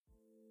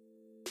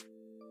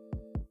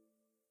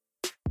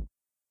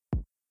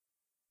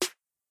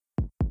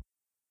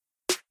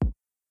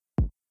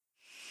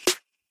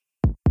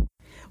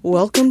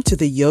Welcome to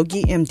the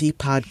Yogi MD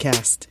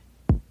podcast.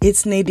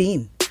 It's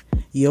Nadine,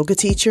 yoga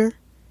teacher,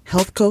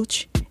 health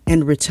coach,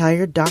 and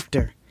retired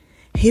doctor,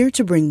 here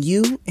to bring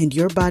you and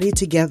your body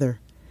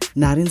together,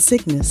 not in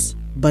sickness,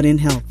 but in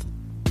health.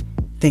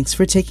 Thanks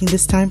for taking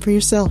this time for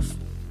yourself.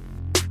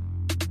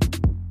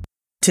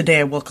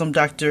 Today I welcome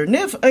Dr.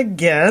 Niv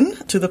again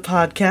to the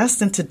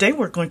podcast, and today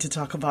we're going to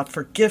talk about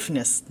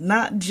forgiveness,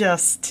 not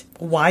just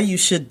why you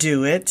should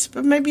do it,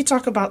 but maybe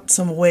talk about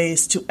some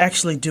ways to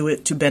actually do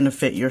it to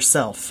benefit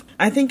yourself.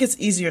 I think it's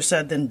easier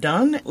said than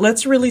done.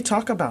 Let's really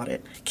talk about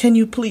it. Can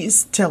you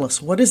please tell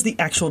us, what is the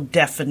actual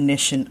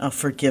definition of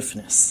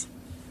forgiveness?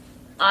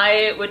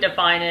 I would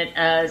define it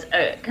as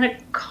a kind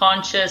of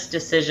conscious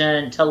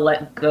decision to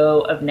let go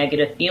of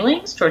negative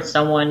feelings towards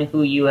someone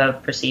who you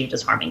have perceived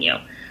as harming you.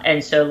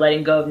 And so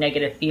letting go of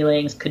negative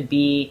feelings could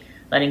be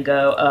letting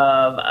go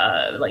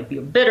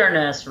of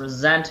bitterness,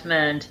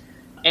 resentment,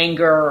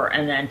 anger,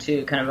 and then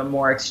to kind of a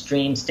more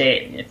extreme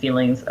state,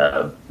 feelings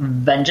of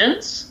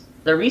vengeance.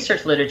 The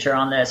research literature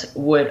on this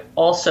would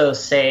also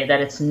say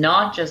that it's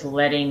not just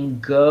letting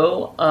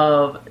go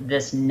of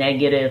this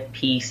negative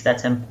piece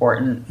that's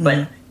important,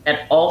 but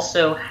that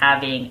also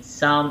having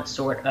some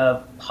sort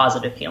of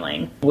positive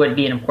feeling would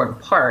be an important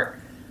part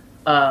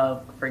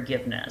of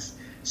forgiveness.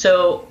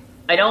 So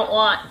I don't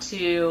want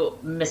to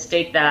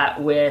mistake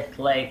that with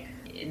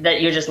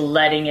that you're just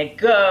letting it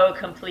go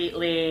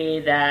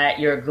completely, that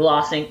you're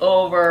glossing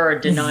over or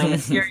denying the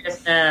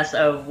seriousness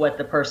of what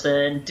the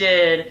person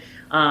did.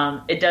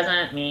 It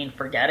doesn't mean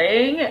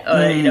forgetting. It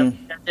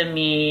doesn't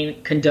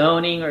mean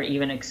condoning or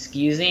even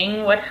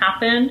excusing what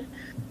happened,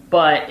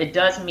 but it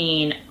does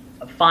mean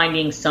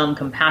finding some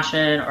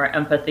compassion or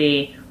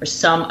empathy or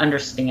some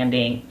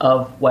understanding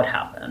of what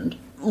happened.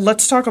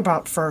 Let's talk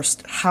about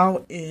first,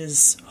 how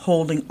is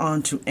holding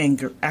on to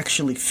anger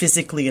actually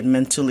physically and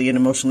mentally and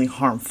emotionally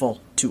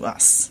harmful to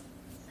us?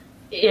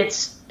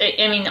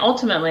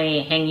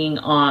 Ultimately hanging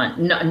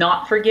on,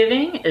 not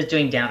forgiving is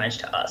doing damage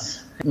to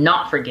us.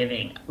 Not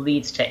forgiving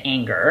leads to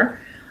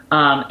anger.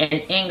 And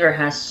anger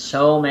has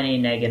so many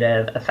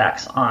negative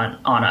effects on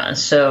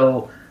us.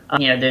 So,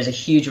 there's a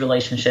huge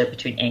relationship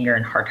between anger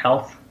and heart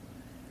health.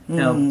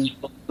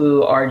 People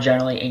who are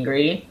generally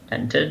angry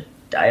tend to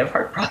die of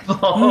heart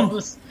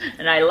problems.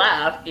 And I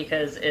laugh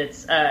because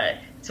it's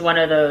one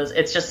of those,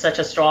 it's just such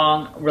a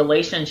strong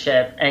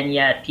relationship. And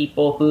yet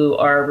people who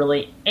are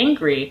really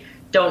angry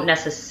don't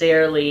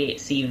necessarily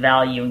see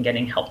value in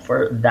getting help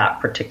for that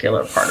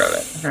particular part of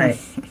it. Right.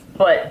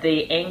 But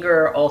the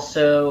anger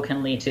also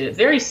can lead to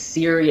very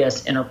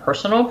serious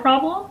interpersonal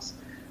problems.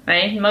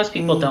 Right. Most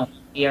people don't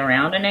be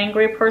around an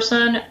angry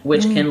person,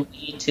 which can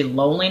lead to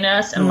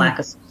loneliness and lack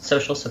of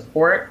social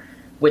support,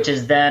 which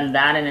is then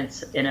that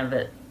in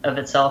of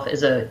itself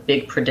is a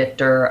big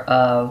predictor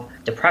of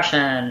depression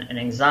and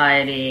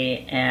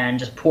anxiety and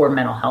just poor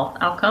mental health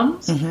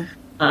outcomes.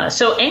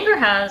 So anger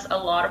has a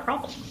lot of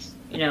problems.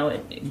 It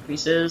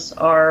increases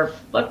our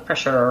blood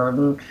pressure.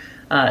 And,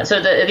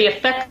 so the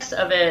effects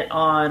of it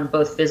on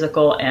both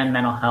physical and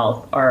mental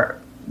health are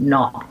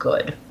not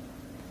good.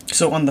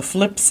 So on the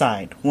flip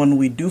side, when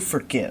we do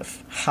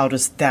forgive, how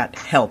does that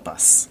help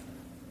us?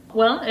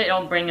 Well,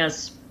 it'll bring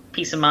us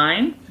peace of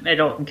mind.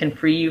 It can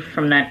free you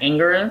from that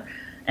anger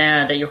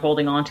that you're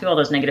holding on to, all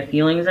those negative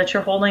feelings that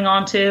you're holding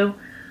on to.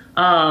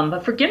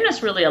 But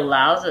forgiveness really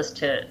allows us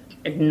to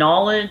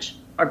acknowledge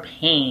our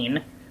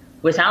pain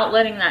without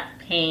letting that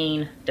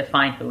pain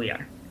define who we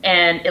are.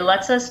 And it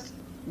lets us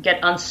get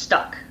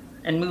unstuck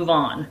and move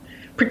on,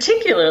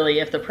 particularly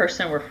if the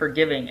person we're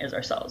forgiving is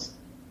ourselves.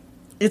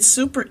 It's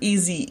super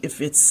easy if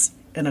it's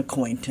an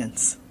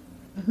acquaintance.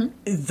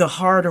 The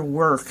harder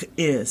work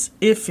is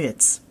if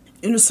it's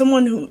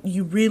someone who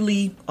you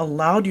really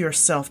allowed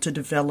yourself to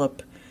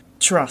develop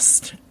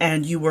trust,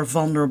 and you were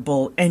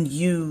vulnerable, and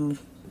you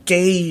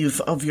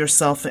gave of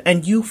yourself,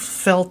 and you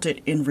felt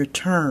it in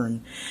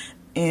return.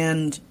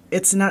 And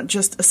it's not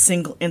just a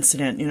single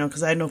incident,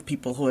 because I know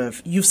people who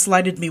you've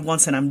slighted me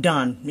once and I'm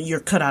done.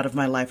 You're cut out of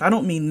my life. I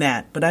don't mean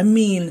that, but I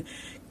mean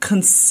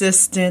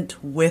consistent,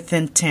 with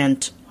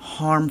intent,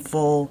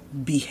 harmful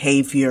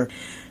behavior.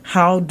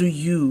 How do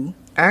you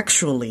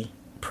actually,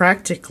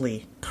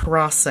 practically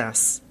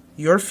process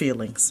your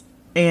feelings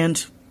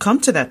and come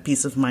to that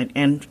peace of mind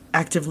and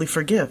actively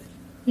forgive?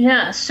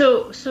 Yeah,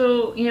 so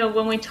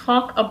when we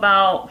talk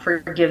about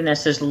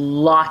forgiveness, there's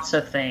lots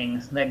of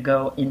things that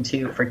go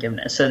into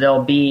forgiveness. So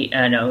there'll be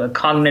a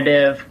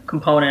cognitive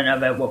component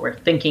of it, what we're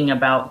thinking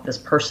about this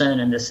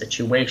person and this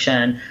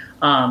situation.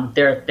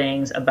 There are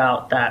things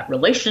about that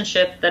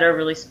relationship that are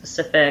really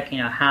specific.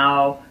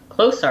 How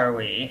close are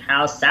we?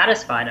 How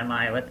satisfied am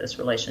I with this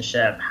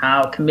relationship?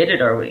 How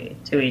committed are we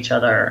to each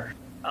other?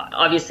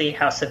 Obviously,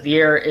 how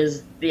severe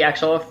is the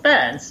actual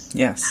offense?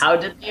 Yes. How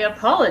did they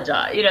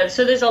apologize?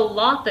 So there's a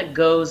lot that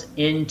goes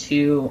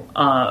into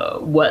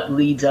what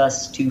leads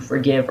us to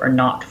forgive or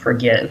not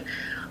forgive.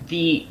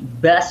 The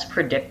best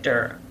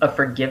predictor of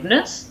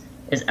forgiveness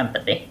is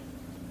empathy.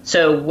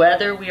 So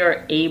whether we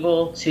are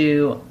able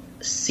to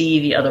see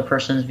the other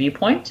person's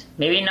viewpoint,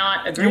 maybe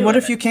not agree with it. And what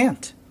if you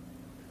can't?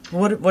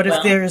 What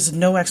if there is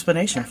no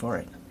explanation for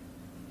it?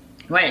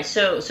 Right.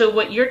 So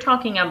what you're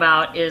talking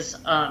about is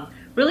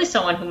really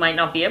someone who might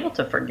not be able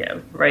to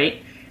forgive,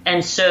 right?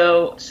 And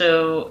so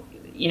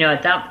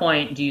at that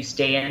point, do you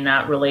stay in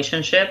that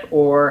relationship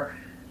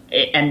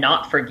and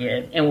not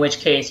forgive? In which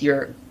case,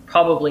 you're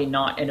probably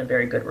not in a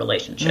very good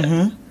relationship.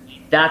 Mm-hmm.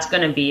 That's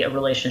going to be a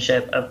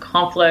relationship of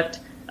conflict,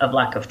 of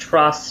lack of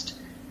trust.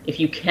 If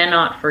you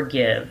cannot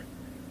forgive,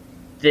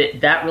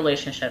 that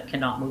relationship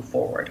cannot move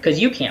forward because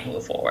you can't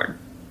move forward.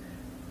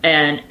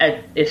 And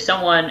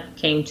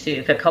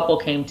if a couple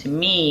came to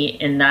me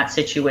in that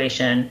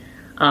situation,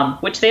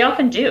 which they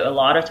often do, a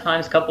lot of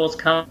times couples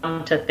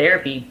come to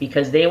therapy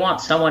because they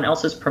want someone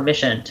else's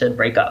permission to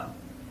break up.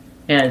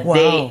 And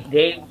wow.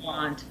 they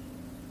want,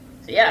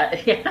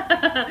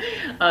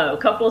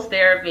 couples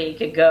therapy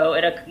could go,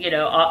 and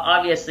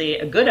obviously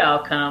a good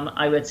outcome,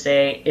 I would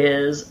say,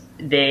 is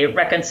they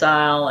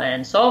reconcile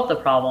and solve the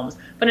problems.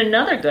 But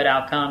another good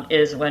outcome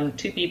is when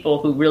two people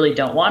who really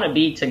don't want to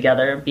be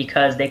together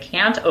because they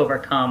can't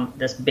overcome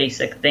this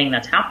basic thing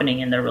that's happening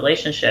in their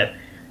relationship,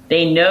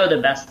 they know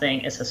the best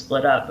thing is to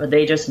split up, but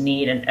they just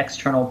need an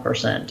external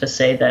person to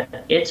say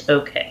that it's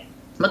okay.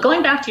 But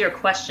going back to your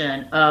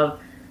question of,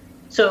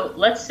 so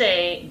let's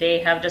say they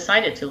have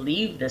decided to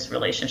leave this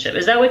relationship.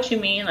 Is that what you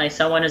mean? Like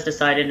someone has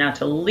decided now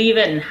to leave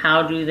it, and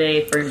how do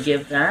they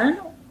forgive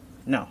then?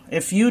 No,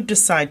 if you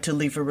decide to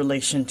leave a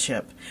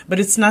relationship, but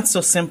it's not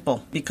so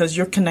simple because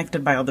you're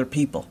connected by other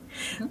people.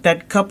 Mm-hmm.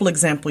 That couple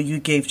example you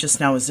gave just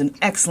now is an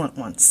excellent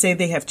one. Say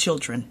they have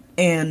children,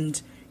 and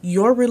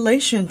your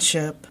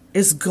relationship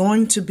is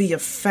going to be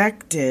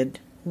affected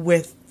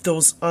with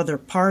those other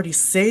parties,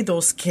 say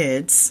those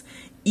kids,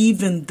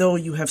 even though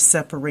you have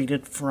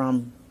separated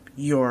from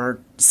your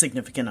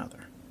significant other.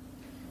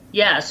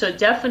 Yeah, so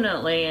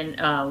definitely,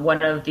 and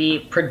one of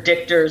the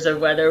predictors of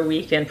whether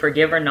we can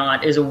forgive or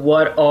not is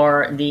what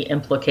are the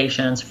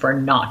implications for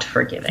not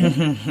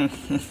forgiving.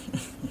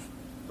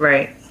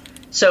 Right.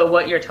 So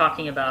what you're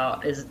talking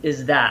about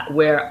is that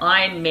where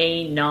I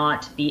may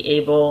not be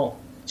able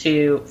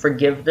to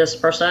forgive this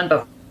person,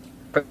 but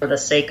for the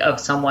sake of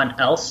someone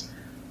else,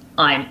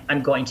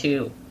 I'm going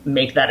to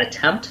make that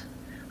attempt.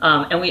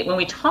 And when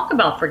we talk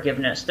about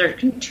forgiveness, there are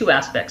two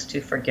aspects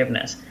to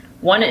forgiveness.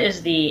 One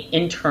is the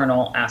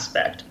internal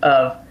aspect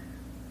of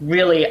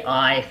really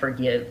I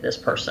forgive this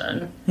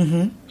person.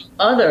 Mm-hmm. The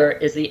other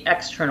is the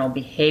external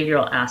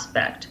behavioral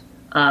aspect,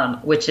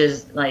 which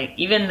is like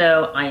even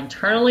though I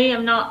internally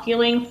am not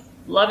feeling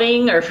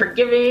loving or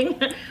forgiving,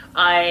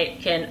 I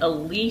can at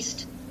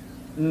least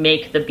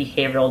make the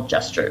behavioral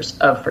gestures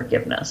of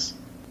forgiveness.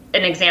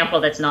 An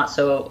example that's not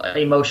so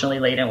emotionally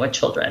laden with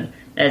children,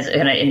 as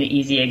an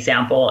easy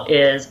example,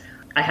 is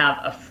I have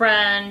a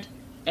friend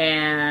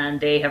and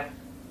they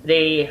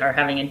are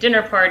having a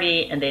dinner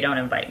party and they don't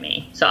invite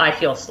me. So I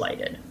feel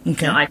slighted.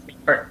 Okay. I feel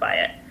hurt by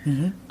it.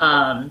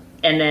 Mm-hmm.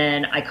 And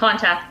then I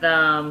contact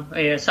them.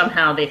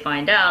 Somehow they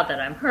find out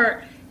that I'm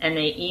hurt and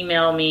they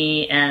email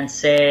me and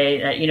say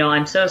that,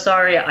 I'm so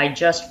sorry, I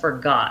just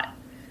forgot.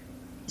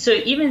 So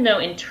even though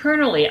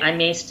internally I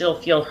may still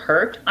feel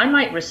hurt, I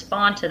might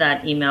respond to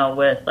that email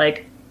with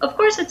like, of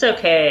course it's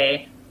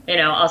okay.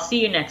 I'll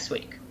see you next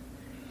week.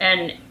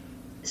 And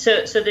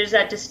so there's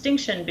that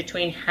distinction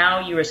between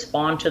how you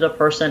respond to the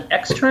person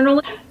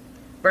externally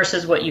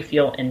versus what you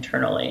feel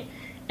internally.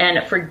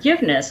 And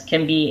forgiveness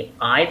can be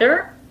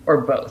either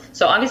or both.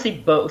 So obviously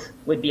both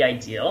would be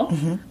ideal.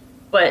 Mm-hmm.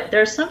 But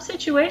there are some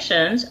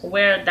situations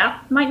where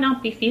that might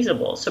not be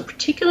feasible. So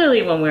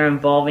particularly when we're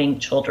involving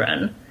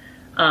children,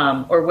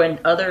 or when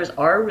others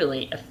are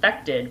really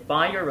affected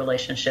by your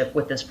relationship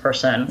with this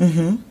person,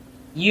 mm-hmm.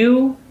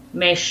 you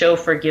may show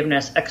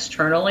forgiveness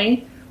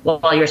externally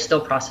while you're still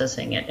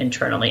processing it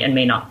internally and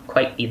may not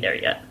quite be there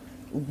yet.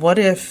 What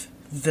if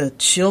the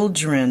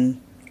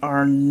children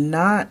are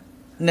not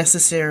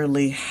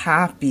necessarily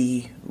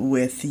happy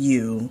with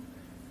you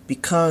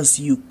because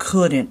you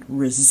couldn't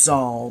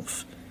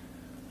resolve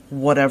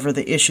whatever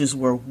the issues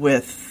were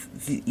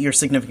with your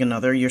significant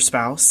other, your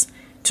spouse,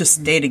 to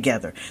stay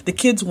together? The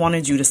kids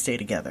wanted you to stay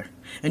together,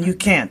 and you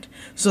can't.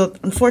 So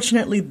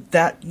unfortunately,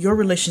 that your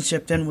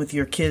relationship then with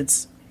your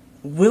kids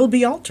will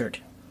be altered,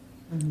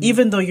 mm-hmm.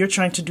 even though you're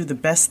trying to do the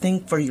best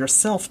thing for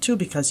yourself too,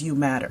 because you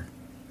matter.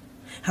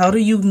 How do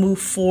you move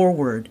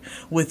forward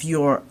with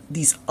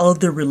these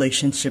other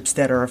relationships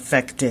that are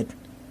affected?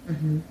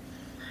 Mm-hmm.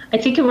 I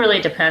think it really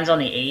depends on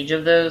the age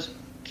of those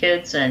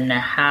kids and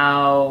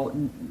how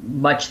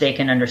much they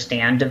can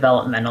understand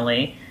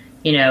developmentally.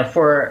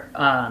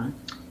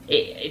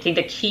 I think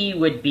the key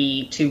would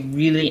be to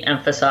really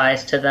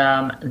emphasize to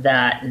them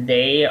that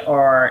they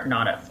are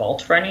not at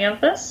fault for any of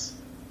this,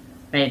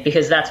 right?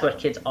 Because that's what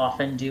kids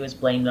often do, is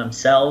blame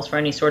themselves for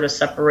any sort of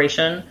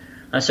separation.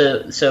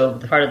 So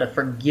the part of the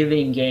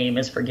forgiving game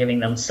is forgiving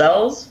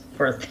themselves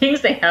for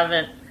things they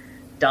haven't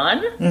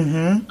done,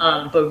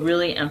 mm-hmm. But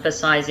really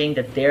emphasizing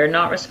that they're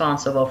not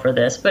responsible for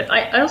this. But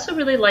I also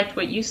really liked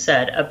what you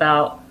said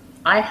about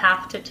I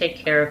have to take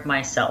care of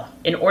myself.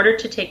 In order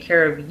to take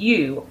care of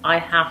you, I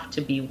have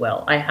to be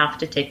well. I have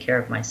to take care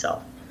of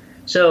myself.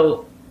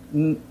 So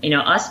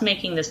us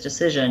making this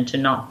decision to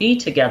not be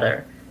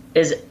together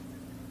is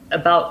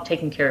about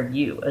taking care of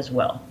you as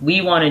well.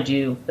 We want to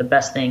do the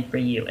best thing for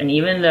you. And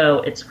even though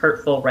it's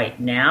hurtful right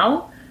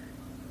now,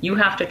 you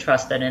have to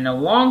trust that in the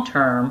long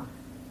term,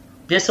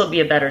 this will be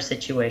a better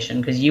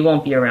situation because you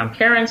won't be around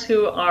parents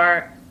who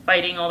are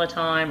fighting all the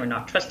time or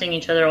not trusting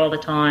each other all the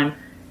time.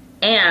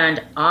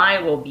 And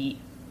I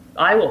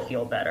will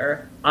feel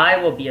better. I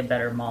will be a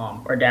better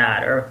mom or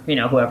dad or,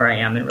 whoever I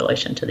am in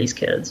relation to these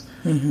kids.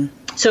 Mm-hmm.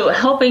 So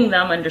helping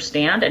them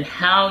understand and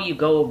how you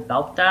go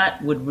about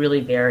that would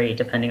really vary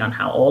depending on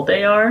how old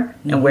they are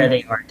and where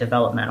they are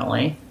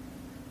developmentally.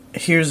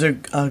 Here's a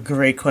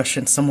great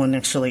question. Someone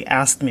actually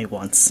asked me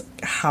once,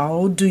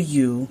 how do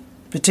you,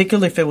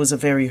 particularly if it was a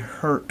very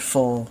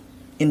hurtful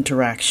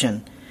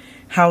interaction,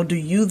 how do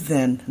you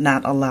then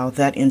not allow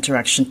that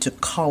interaction to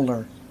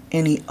color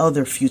any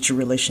other future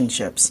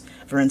relationships?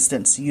 For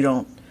instance, you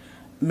don't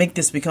make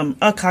this become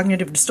a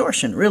cognitive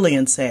distortion, really,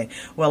 and say,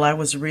 well, I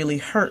was really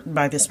hurt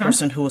by this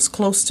person who was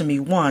close to me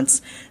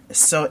once,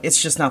 so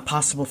it's just not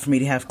possible for me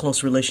to have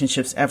close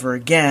relationships ever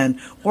again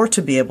or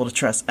to be able to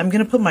trust. I'm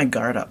going to put my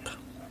guard up.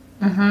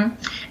 Mm-hmm.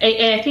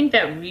 And I think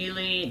that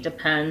really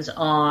depends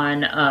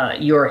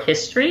on your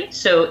history.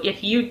 So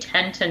if you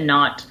tend to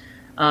not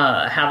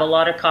have a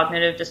lot of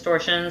cognitive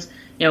distortions,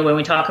 when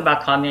we talk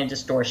about cognitive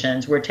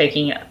distortions, we're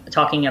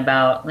talking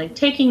about like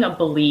taking a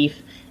belief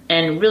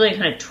and really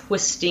kind of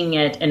twisting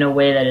it in a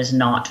way that is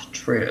not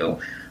true.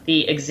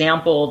 The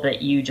example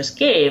that you just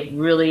gave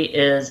really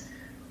is,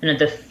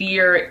 the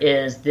fear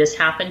is this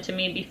happened to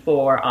me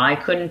before. I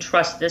couldn't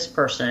trust this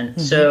person,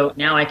 so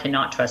now I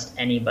cannot trust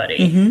anybody.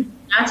 Mm-hmm.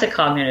 That's a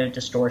cognitive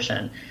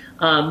distortion.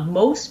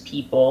 Most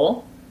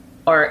people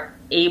are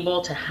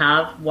able to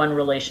have one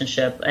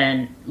relationship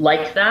and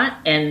like that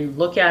and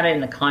look at it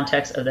in the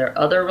context of their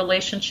other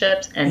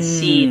relationships and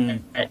see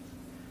that,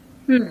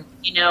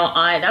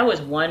 that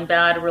was one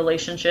bad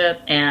relationship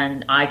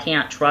and I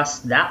can't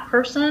trust that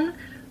person,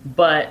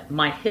 but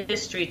my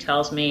history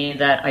tells me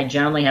that I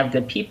generally have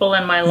good people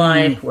in my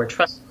life who are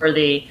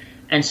trustworthy,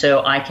 and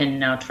so I can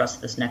now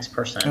trust this next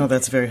person. Oh,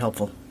 that's very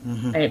helpful.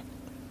 Mm-hmm. Right?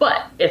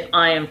 But if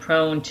I am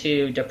prone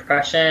to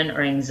depression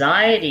or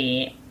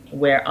anxiety,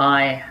 where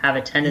I have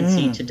a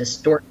tendency to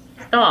distort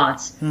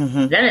thoughts,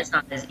 then it's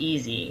not as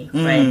easy,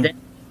 right?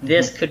 Then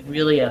this could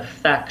really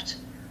affect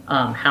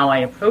how I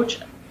approach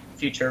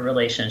future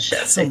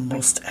relationships. That's a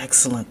most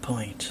excellent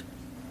point.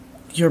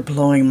 You're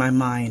blowing my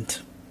mind.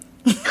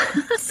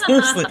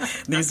 Seriously,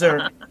 these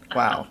are,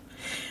 wow.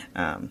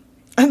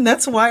 And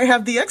that's why I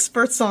have the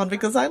experts on,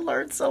 because I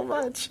learned so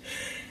much.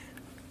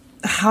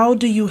 How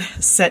do you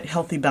set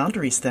healthy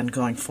boundaries then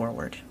going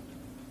forward?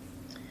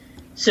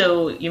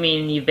 So you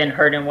mean you've been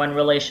hurt in one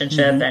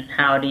relationship, and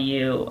how do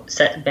you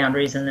set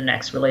boundaries in the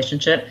next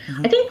relationship?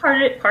 I think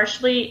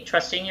partially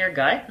trusting your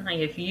gut. Like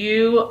if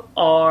you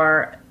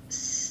are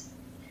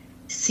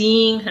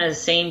seeing kind of the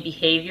same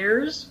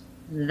behaviors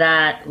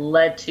that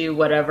led to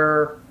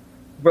whatever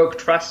broke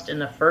trust in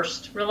the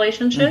first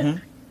relationship,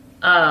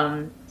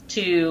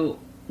 to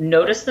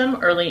notice them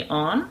early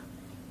on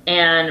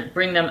and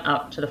bring them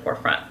out to the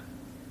forefront,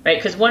 right?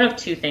 Because one of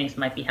two things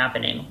might be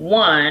happening.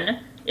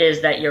 One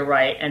is that you're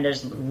right and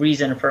there's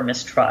reason for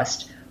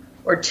mistrust.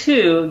 Or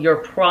two, your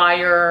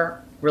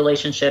prior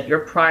relationship, your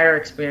prior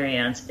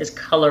experience is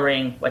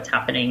coloring what's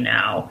happening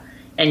now,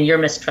 and you're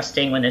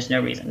mistrusting when there's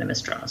no reason to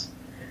mistrust.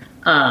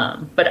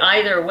 But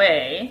either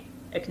way,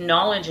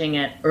 acknowledging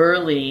it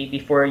early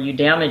before you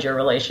damage your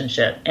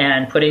relationship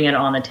and putting it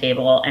on the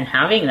table and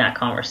having that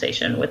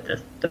conversation with the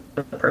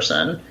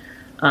person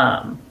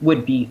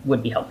would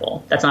be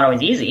helpful. That's not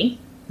always easy,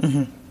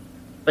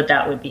 but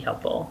that would be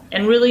helpful.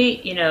 And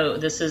really,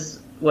 this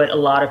is what a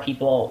lot of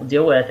people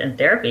deal with in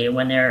therapy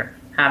when they're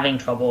having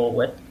trouble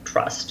with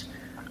trust,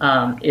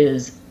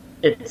 is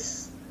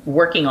it's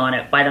working on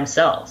it by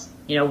themselves.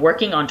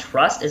 Working on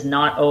trust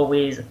cannot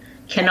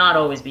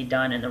always be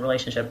done in the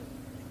relationship,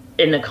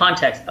 in the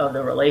context of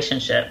the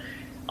relationship.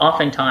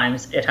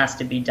 Oftentimes it has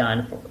to be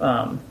done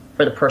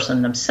for the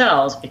person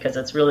themselves because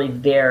it's really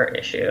their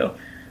issue.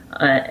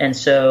 And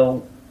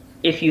so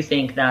if you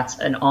think that's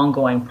an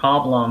ongoing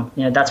problem,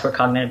 that's where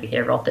cognitive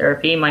behavioral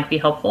therapy might be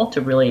helpful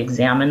to really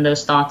examine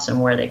those thoughts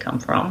and where they come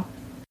from.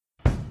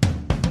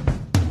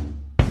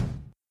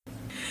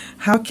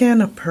 How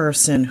can a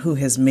person who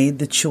has made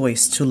the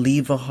choice to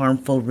leave a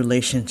harmful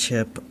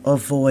relationship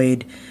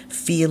avoid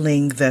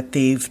feeling that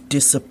they've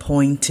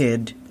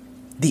disappointed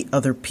the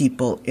other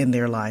people in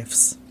their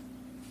lives?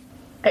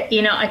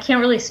 I can't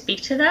really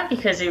speak to that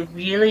because it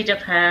really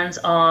depends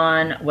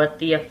on what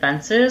the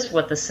offense is,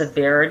 what the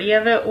severity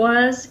of it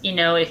was.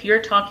 If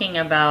you're talking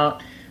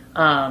about,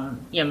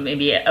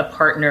 maybe a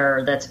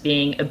partner that's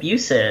being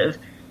abusive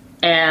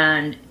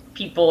and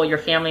your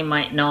family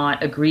might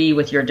not agree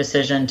with your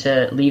decision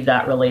to leave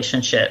that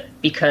relationship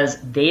because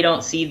they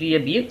don't see the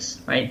abuse,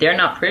 right? They're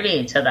not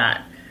privy to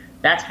that.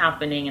 That's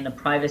happening in the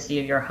privacy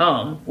of your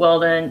home. Well,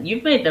 then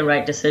you've made the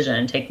right decision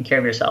in taking care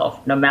of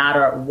yourself, no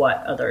matter what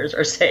others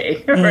are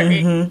saying,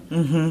 right?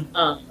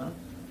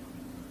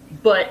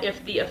 But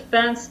if the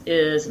offense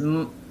is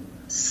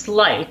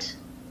slight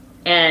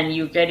and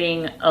you're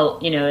getting,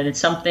 and it's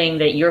something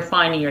that you're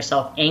finding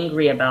yourself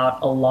angry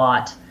about a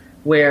lot,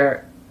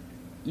 where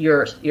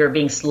you're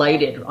being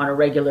slighted on a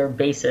regular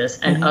basis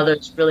and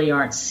others really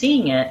aren't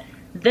seeing it,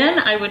 then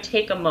I would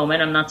take a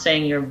moment. I'm not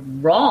saying you're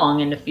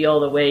wrong and to feel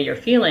the way you're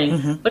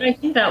feeling, but I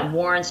think that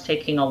warrants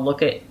taking a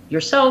look at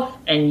yourself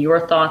and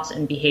your thoughts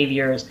and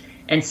behaviors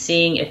and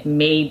seeing if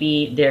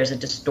maybe there's a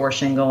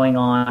distortion going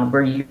on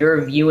where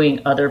you're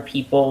viewing other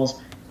people's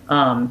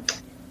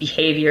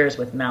behaviors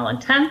with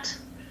malintent.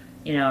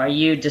 Are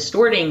you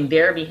distorting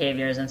their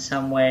behaviors in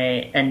some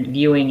way and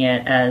viewing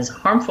it as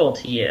harmful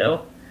to you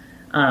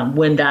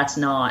when that's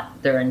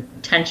not their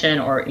intention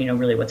or,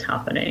 really what's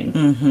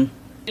happening?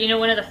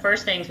 One of the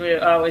first things we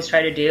always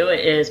try to do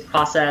is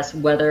process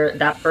whether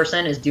that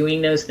person is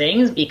doing those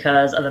things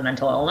because of a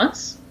mental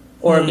illness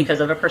or because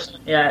of a person.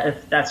 Yeah,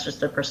 if that's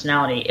just a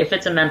personality. If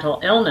it's a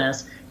mental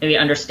illness, maybe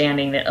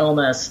understanding the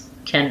illness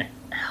can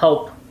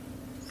help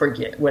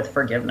with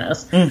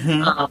forgiveness.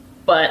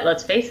 But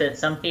let's face it,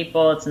 some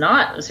people, it's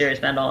not a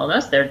serious mental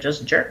illness. They're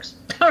just jerks.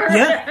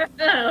 Yeah.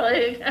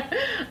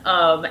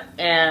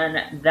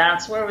 And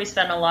that's where we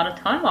spend a lot of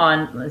time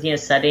on,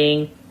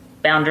 setting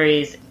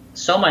boundaries.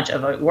 So much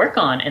of what we work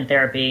on in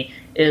therapy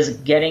is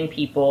getting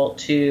people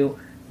to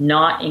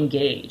not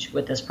engage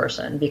with this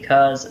person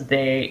because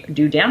they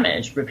do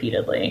damage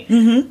repeatedly.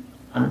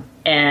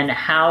 And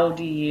how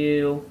do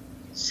you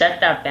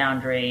set that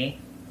boundary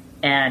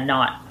and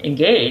not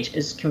engage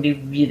can be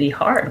really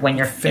hard when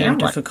you're very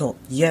difficult.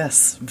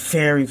 Yes,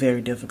 very,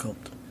 very difficult.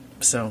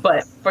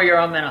 But for your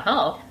own mental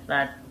health,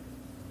 that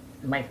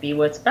might be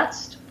what's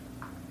best.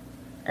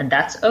 And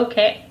that's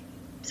okay.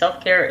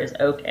 Self-care is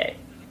okay.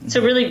 So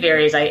it really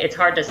varies. It's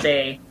hard to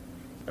say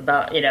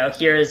about,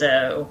 here's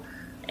a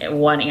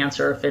one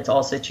answer fits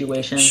all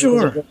situations.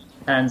 Sure. It really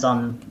depends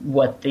on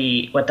what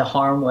the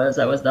harm was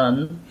that was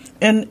done.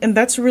 And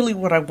that's really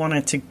what I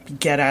wanted to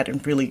get at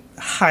and really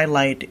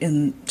highlight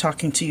in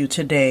talking to you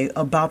today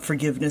about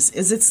forgiveness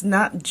is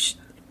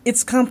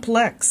it's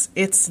complex.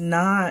 It's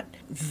not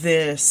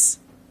this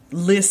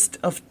list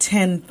of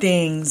 10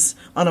 things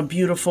on a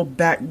beautiful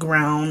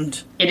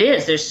background. It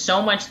is. There's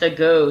so much that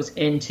goes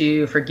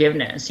into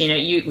forgiveness.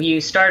 You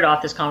started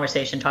off this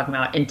conversation talking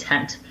about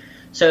intent.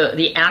 So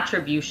the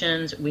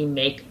attributions we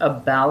make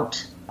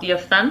about the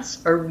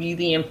offense are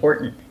really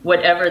important.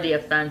 Whatever the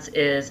offense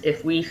is,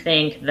 if we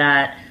think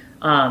that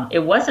it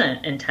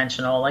wasn't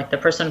intentional, like the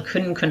person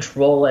couldn't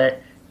control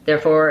it,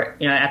 therefore,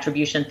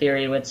 attribution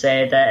theory would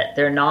say that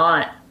they're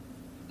not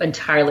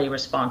entirely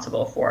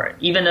responsible for it.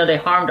 Even though they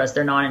harmed us,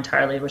 they're not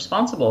entirely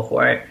responsible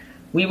for it.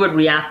 We would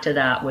react to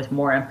that with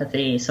more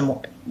empathy, some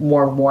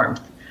more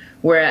warmth.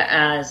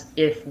 Whereas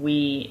if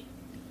we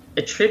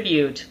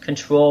attribute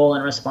control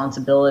and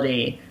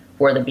responsibility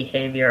for the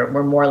behavior,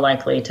 we're more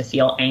likely to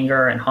feel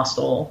anger and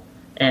hostile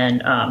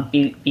and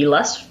be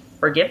less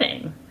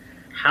forgiving.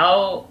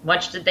 How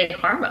much did they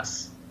harm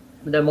us?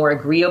 The more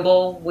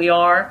agreeable we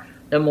are,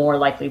 the more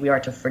likely we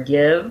are to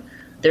forgive.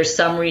 There's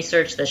some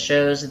research that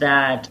shows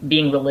that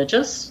being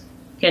religious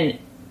can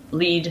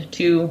lead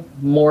to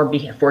more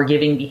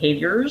forgiving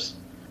behaviors.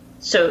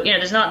 So,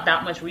 there's not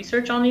that much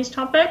research on these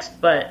topics,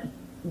 but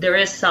there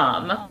is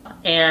some.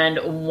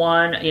 And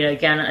one,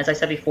 again, as I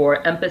said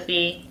before,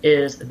 empathy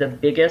is the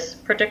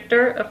biggest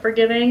predictor of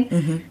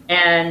forgiving.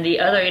 And the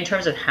other, in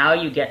terms of how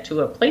you get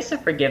to a place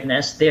of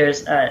forgiveness, there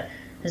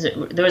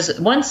was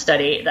one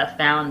study that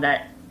found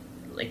that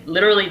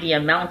literally the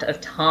amount of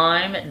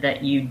time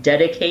that you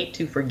dedicate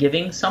to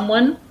forgiving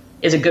someone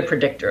is a good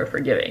predictor of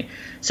forgiving.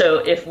 So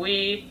if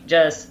we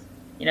just,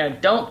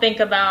 don't think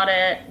about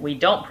it, we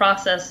don't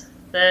process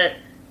it,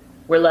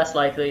 we're less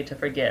likely to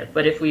forgive.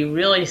 But if we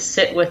really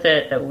sit with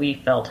it, that we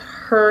felt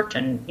hurt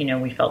and,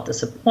 we felt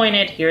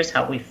disappointed, here's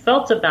how we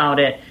felt about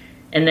it,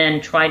 and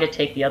then try to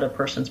take the other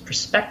person's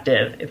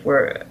perspective, if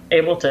we're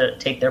able to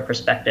take their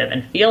perspective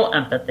and feel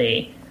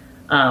empathy,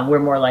 we're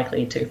more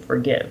likely to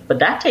forgive. But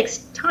that takes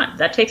time.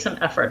 That takes some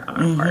effort on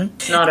our part.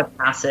 It's not a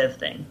passive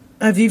thing.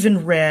 I've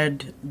even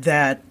read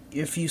that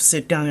if you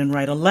sit down and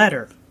write a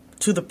letter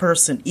to the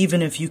person,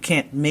 even if you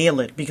can't mail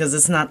it, because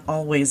it's not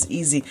always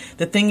easy.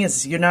 The thing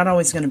is, you're not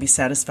always going to be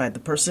satisfied. The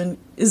person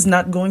is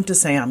not going to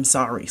say, I'm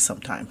sorry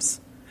sometimes.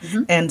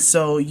 And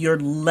so you're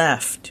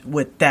left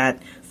with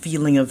that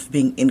feeling of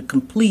being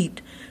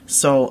incomplete.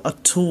 So a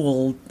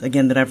tool,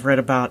 again, that I've read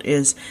about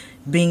is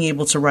being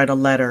able to write a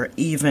letter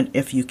even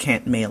if you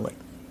can't mail it.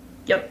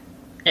 Yep.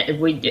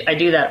 I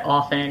do that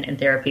often in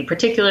therapy,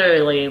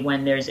 particularly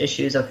when there's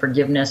issues of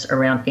forgiveness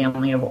around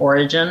family of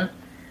origin.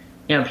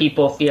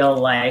 People feel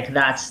like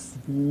that's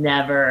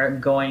never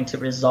going to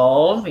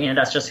resolve.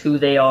 That's just who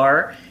they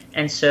are.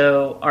 And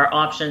so our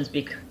options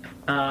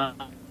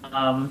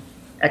become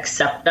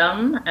accept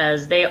them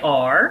as they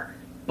are,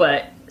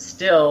 but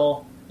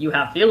still you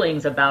have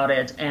feelings about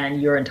it and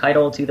you're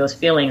entitled to those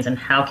feelings. And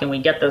how can we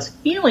get those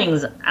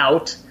feelings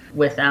out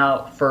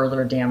without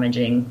further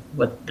damaging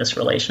with this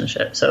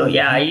relationship? So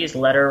yeah, I use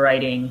letter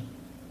writing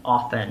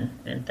often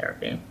in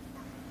therapy.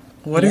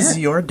 What is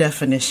your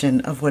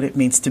definition of what it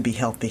means to be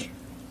healthy?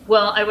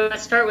 Well, I would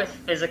start with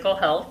physical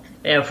health.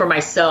 For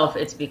myself,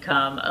 it's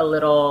become a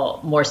little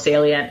more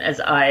salient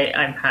as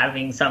I'm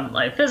having some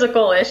like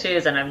physical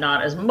issues and I'm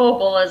not as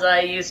mobile as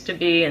I used to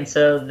be. And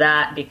so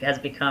that has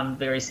become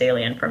very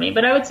salient for me.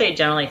 But I would say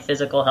generally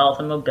physical health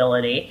and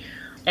mobility.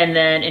 And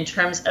then in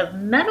terms of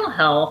mental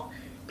health,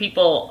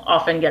 people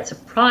often get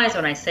surprised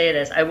when I say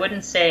this. I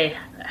wouldn't say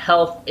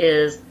health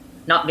is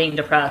not being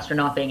depressed or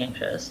not being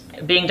anxious.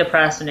 Being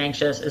depressed and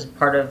anxious is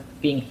part of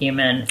being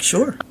human.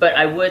 Sure. But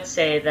I would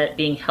say that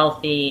being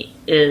healthy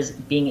is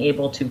being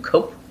able to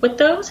cope with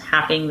those,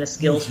 having the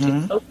skills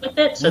to cope with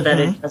it so that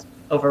it doesn't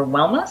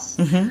overwhelm us.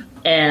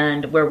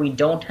 And where we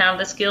don't have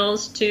the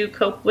skills to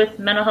cope with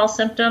mental health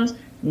symptoms,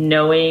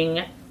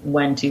 knowing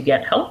when to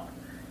get help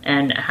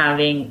and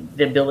having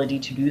the ability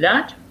to do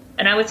that.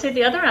 And I would say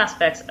the other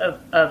aspects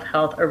of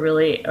health are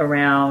really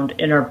around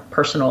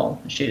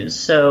interpersonal issues.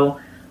 So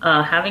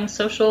having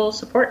social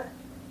support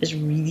is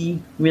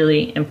really,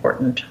 really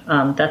important.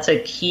 That's a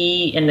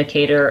key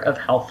indicator of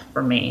health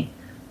for me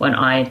when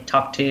I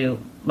talk to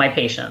my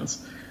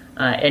patients.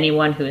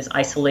 Anyone who is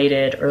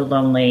isolated or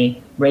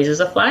lonely raises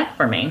a flag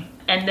for me.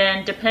 And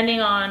then depending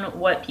on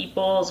what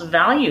people's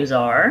values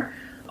are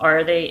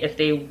they, if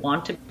they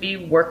want to be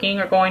working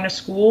or going to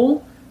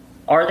school,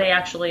 are they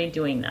actually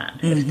doing that?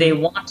 If they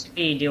want to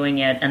be doing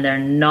it and they're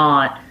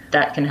not,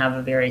 that can have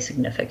a very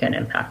significant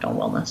impact on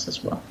wellness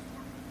as well.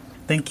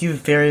 Thank you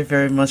very,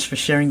 very much for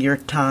sharing your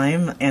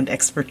time and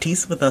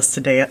expertise with us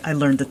today. I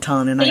learned a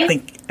ton, and I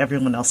think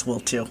everyone else will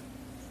too.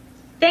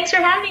 Thanks for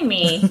having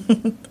me.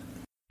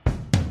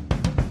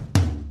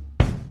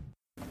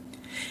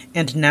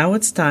 And now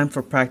it's time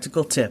for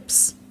practical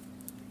tips.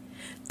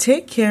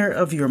 Take care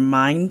of your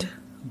mind,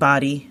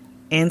 body,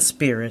 and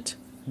spirit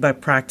by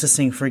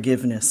practicing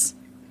forgiveness.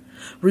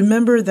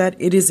 Remember that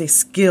it is a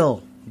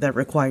skill that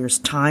requires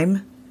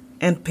time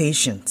and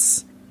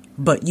patience,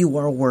 but you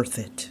are worth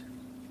it.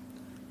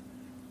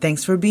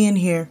 Thanks for being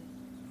here.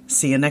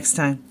 See you next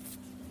time.